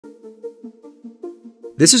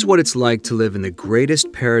This is what it's like to live in the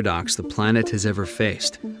greatest paradox the planet has ever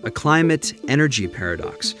faced, a climate-energy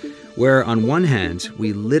paradox, where on one hand,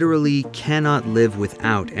 we literally cannot live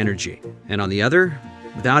without energy, and on the other,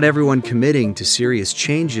 without everyone committing to serious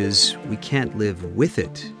changes, we can't live with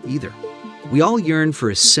it either. We all yearn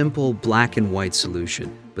for a simple black and white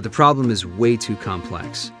solution, but the problem is way too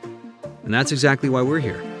complex. And that's exactly why we're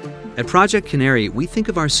here. At Project Canary, we think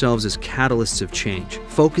of ourselves as catalysts of change,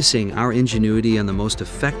 focusing our ingenuity on the most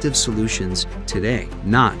effective solutions today,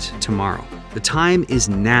 not tomorrow. The time is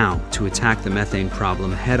now to attack the methane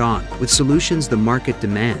problem head-on with solutions the market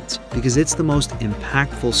demands, because it's the most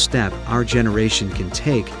impactful step our generation can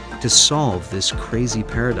take to solve this crazy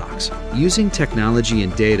paradox. Using technology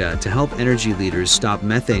and data to help energy leaders stop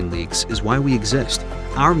methane leaks is why we exist.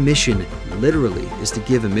 Our mission, literally, is to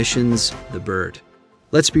give emissions the bird.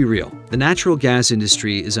 Let's be real, the natural gas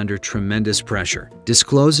industry is under tremendous pressure.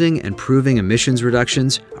 Disclosing and proving emissions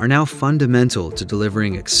reductions are now fundamental to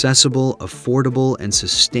delivering accessible, affordable, and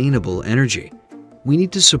sustainable energy. We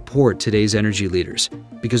need to support today's energy leaders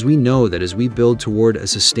because we know that as we build toward a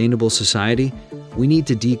sustainable society, we need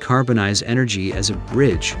to decarbonize energy as a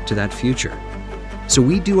bridge to that future. So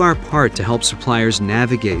we do our part to help suppliers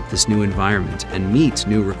navigate this new environment and meet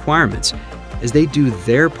new requirements as they do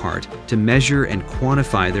their part to measure and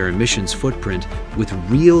quantify their emissions footprint with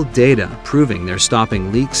real data proving they're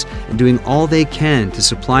stopping leaks and doing all they can to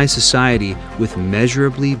supply society with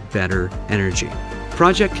measurably better energy.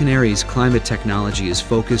 Project Canary's climate technology is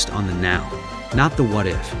focused on the now, not the what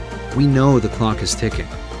if. We know the clock is ticking,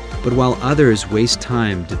 but while others waste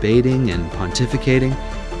time debating and pontificating,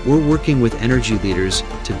 we're working with energy leaders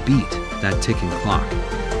to beat that ticking clock.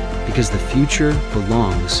 Because the future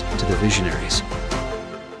belongs to the visionaries.